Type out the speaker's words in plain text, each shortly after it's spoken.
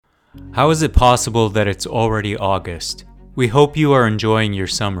How is it possible that it's already August? We hope you are enjoying your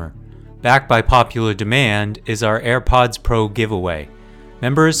summer. Backed by popular demand is our AirPods Pro giveaway.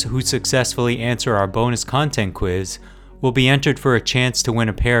 Members who successfully answer our bonus content quiz will be entered for a chance to win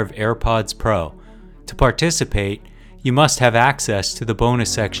a pair of AirPods Pro. To participate, you must have access to the bonus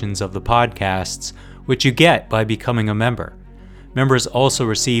sections of the podcasts, which you get by becoming a member. Members also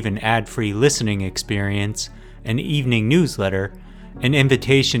receive an ad-free listening experience, an evening newsletter, an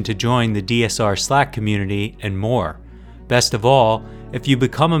invitation to join the DSR Slack community, and more. Best of all, if you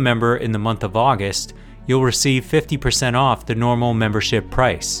become a member in the month of August, you'll receive 50% off the normal membership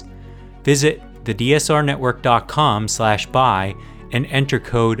price. Visit thedsrnetwork.com/buy and enter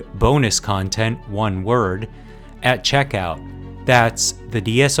code BONUSCONTENT, one word, at checkout. That's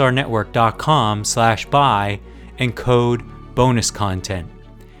thedsrnetwork.com/buy and code BONUSCONTENT.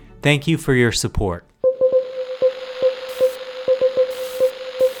 Thank you for your support.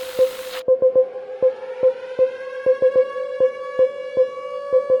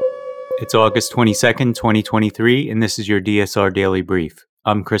 It's August 22nd, 2023, and this is your DSR Daily Brief.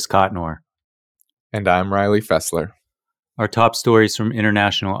 I'm Chris Cotnor. And I'm Riley Fessler. Our top stories from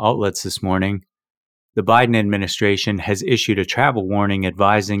international outlets this morning. The Biden administration has issued a travel warning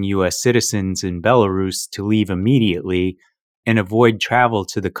advising U.S. citizens in Belarus to leave immediately and avoid travel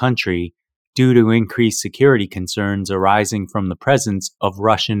to the country due to increased security concerns arising from the presence of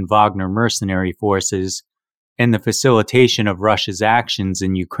Russian Wagner mercenary forces and the facilitation of Russia's actions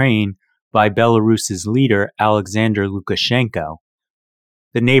in Ukraine by Belarus's leader Alexander Lukashenko.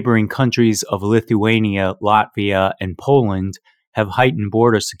 The neighboring countries of Lithuania, Latvia, and Poland have heightened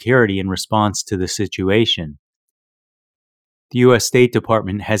border security in response to the situation. The U.S. State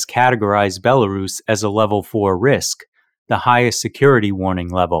Department has categorized Belarus as a level 4 risk, the highest security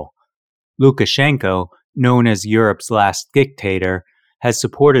warning level. Lukashenko, known as Europe's last dictator, has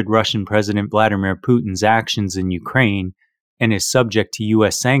supported Russian President Vladimir Putin's actions in Ukraine and is subject to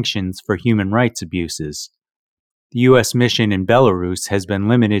U.S. sanctions for human rights abuses. The U.S. mission in Belarus has been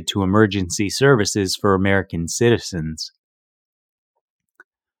limited to emergency services for American citizens.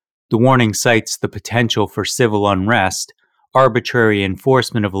 The warning cites the potential for civil unrest, arbitrary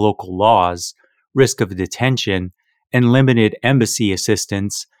enforcement of local laws, risk of detention, and limited embassy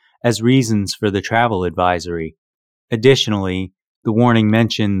assistance as reasons for the travel advisory. Additionally, the warning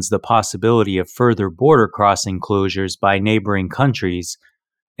mentions the possibility of further border crossing closures by neighboring countries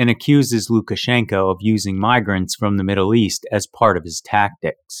and accuses Lukashenko of using migrants from the Middle East as part of his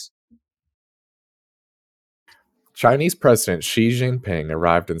tactics. Chinese President Xi Jinping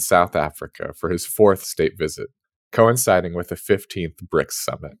arrived in South Africa for his fourth state visit, coinciding with the 15th BRICS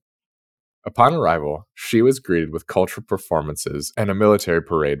summit. Upon arrival, Xi was greeted with cultural performances and a military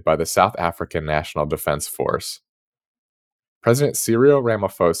parade by the South African National Defense Force. President Cyril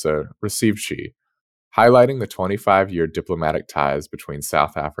Ramaphosa received Xi, highlighting the 25-year diplomatic ties between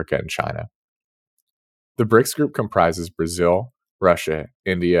South Africa and China. The BRICS group comprises Brazil, Russia,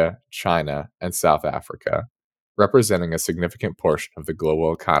 India, China, and South Africa, representing a significant portion of the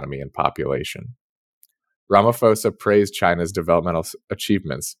global economy and population. Ramaphosa praised China's developmental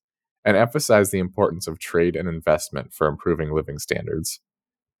achievements and emphasized the importance of trade and investment for improving living standards.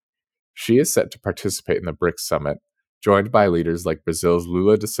 Xi is set to participate in the BRICS summit, joined by leaders like Brazil's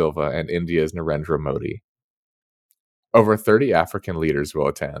Lula da Silva and India's Narendra Modi. Over 30 African leaders will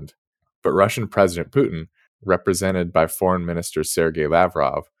attend, but Russian President Putin, represented by Foreign Minister Sergei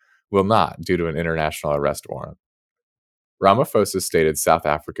Lavrov, will not due to an international arrest warrant. Ramaphosa stated South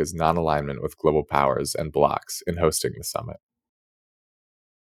Africa's non-alignment with global powers and blocs in hosting the summit.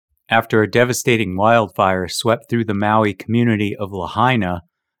 After a devastating wildfire swept through the Maui community of Lahaina,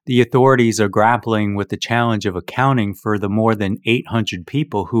 the authorities are grappling with the challenge of accounting for the more than 800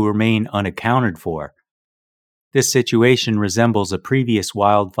 people who remain unaccounted for. This situation resembles a previous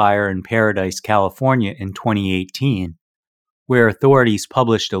wildfire in Paradise, California in 2018, where authorities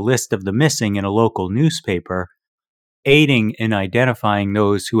published a list of the missing in a local newspaper, aiding in identifying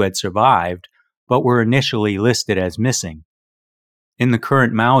those who had survived but were initially listed as missing. In the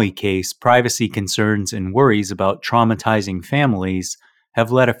current Maui case, privacy concerns and worries about traumatizing families have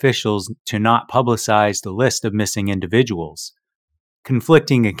led officials to not publicize the list of missing individuals.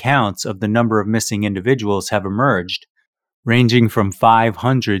 Conflicting accounts of the number of missing individuals have emerged, ranging from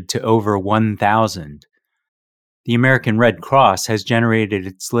 500 to over 1,000. The American Red Cross has generated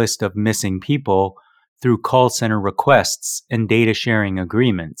its list of missing people through call center requests and data sharing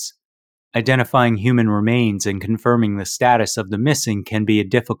agreements. Identifying human remains and confirming the status of the missing can be a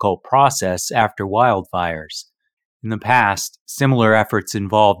difficult process after wildfires. In the past, similar efforts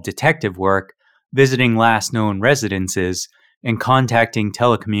involved detective work, visiting last known residences, and contacting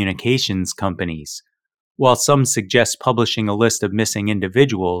telecommunications companies. While some suggest publishing a list of missing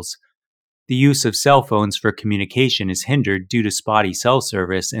individuals, the use of cell phones for communication is hindered due to spotty cell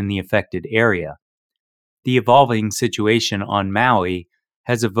service in the affected area. The evolving situation on Maui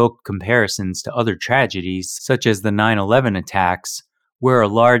has evoked comparisons to other tragedies, such as the 9/11 attacks, where a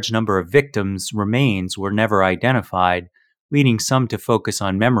large number of victims' remains were never identified, leading some to focus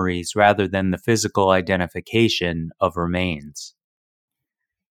on memories rather than the physical identification of remains.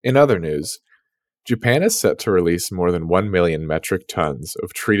 In other news, Japan is set to release more than 1 million metric tons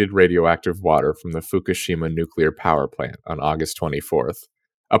of treated radioactive water from the Fukushima nuclear power plant on August 24th,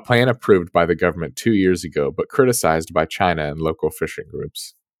 a plan approved by the government 2 years ago but criticized by China and local fishing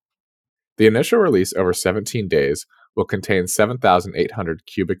groups. The initial release over 17 days will contain 7,800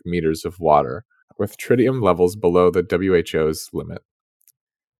 cubic meters of water, with tritium levels below the WHO's limit.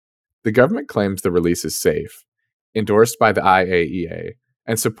 The government claims the release is safe, endorsed by the IAEA,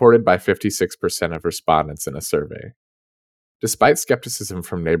 and supported by 56% of respondents in a survey. Despite skepticism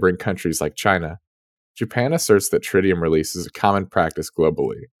from neighboring countries like China, Japan asserts that tritium release is a common practice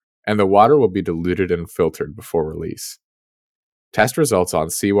globally, and the water will be diluted and filtered before release. Test results on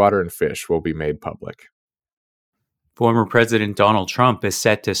seawater and fish will be made public. Former President Donald Trump is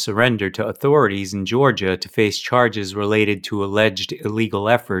set to surrender to authorities in Georgia to face charges related to alleged illegal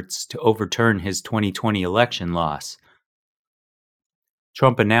efforts to overturn his 2020 election loss.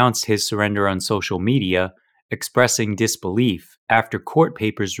 Trump announced his surrender on social media, expressing disbelief after court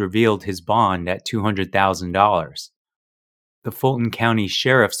papers revealed his bond at $200,000. The Fulton County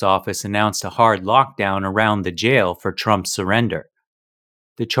Sheriff's Office announced a hard lockdown around the jail for Trump's surrender.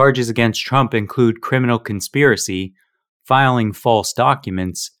 The charges against Trump include criminal conspiracy, filing false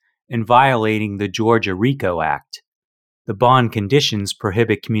documents, and violating the Georgia RICO Act. The bond conditions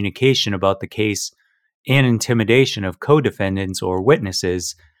prohibit communication about the case and intimidation of co-defendants or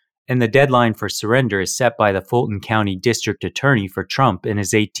witnesses, and the deadline for surrender is set by the Fulton County District Attorney for Trump and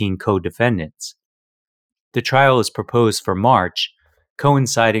his 18 co-defendants. The trial is proposed for March,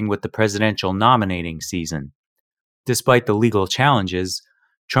 coinciding with the presidential nominating season. Despite the legal challenges,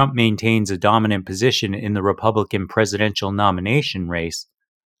 Trump maintains a dominant position in the Republican presidential nomination race,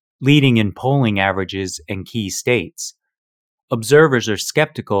 leading in polling averages in key states. Observers are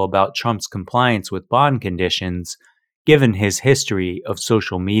skeptical about Trump's compliance with bond conditions, given his history of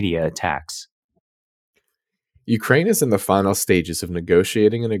social media attacks. Ukraine is in the final stages of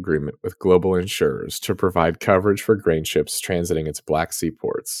negotiating an agreement with global insurers to provide coverage for grain ships transiting its Black Sea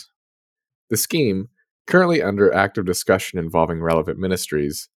ports. The scheme, currently under active discussion involving relevant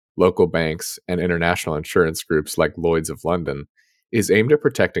ministries, local banks, and international insurance groups like Lloyd's of London, is aimed at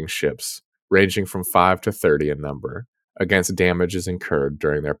protecting ships, ranging from 5 to 30 in number, against damages incurred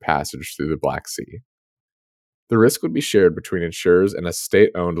during their passage through the Black Sea. The risk would be shared between insurers and a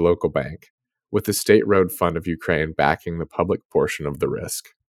state-owned local bank, with the State Road Fund of Ukraine backing the public portion of the risk.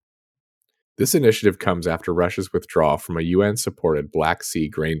 This initiative comes after Russia's withdrawal from a UN-supported Black Sea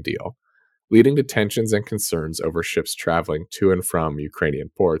grain deal, leading to tensions and concerns over ships traveling to and from Ukrainian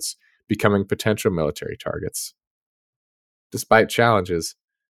ports becoming potential military targets. Despite challenges,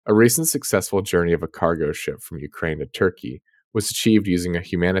 a recent successful journey of a cargo ship from Ukraine to Turkey was achieved using a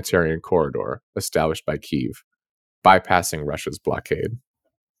humanitarian corridor established by Kyiv, bypassing Russia's blockade.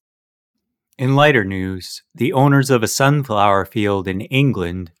 In lighter news, the owners of a sunflower field in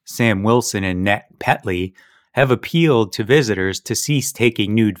England, Sam Wilson and Nat Petley, have appealed to visitors to cease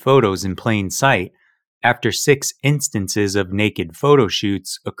taking nude photos in plain sight after 6 instances of naked photo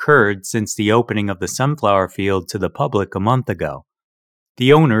shoots occurred since the opening of the sunflower field to the public a month ago.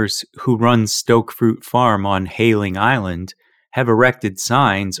 The owners, who run Stoke Fruit Farm on Hayling Island, have erected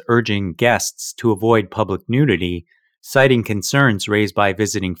signs urging guests to avoid public nudity, citing concerns raised by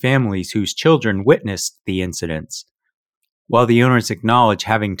visiting families whose children witnessed the incidents. While the owners acknowledge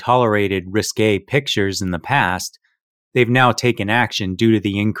having tolerated risque pictures in the past, they've now taken action due to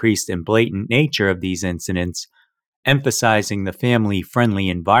the increased and blatant nature of these incidents, emphasizing the family-friendly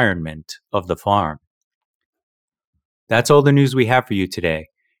environment of the farm. That's all the news we have for you today.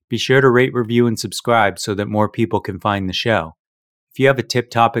 Be sure to rate, review, and subscribe so that more people can find the show. If you have a tip,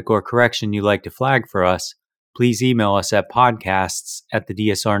 topic, or correction you'd like to flag for us, please email us at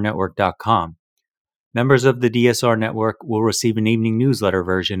podcasts@thedsrnetwork.com. Members of the DSR Network will receive an evening newsletter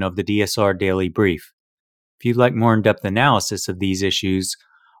version of the DSR Daily Brief. If you'd like more in-depth analysis of these issues,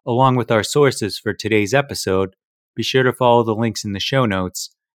 along with our sources for today's episode, be sure to follow the links in the show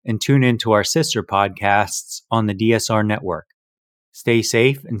notes and tune in to our sister podcasts on the DSR Network. Stay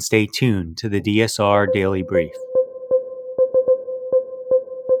safe and stay tuned to the DSR Daily Brief.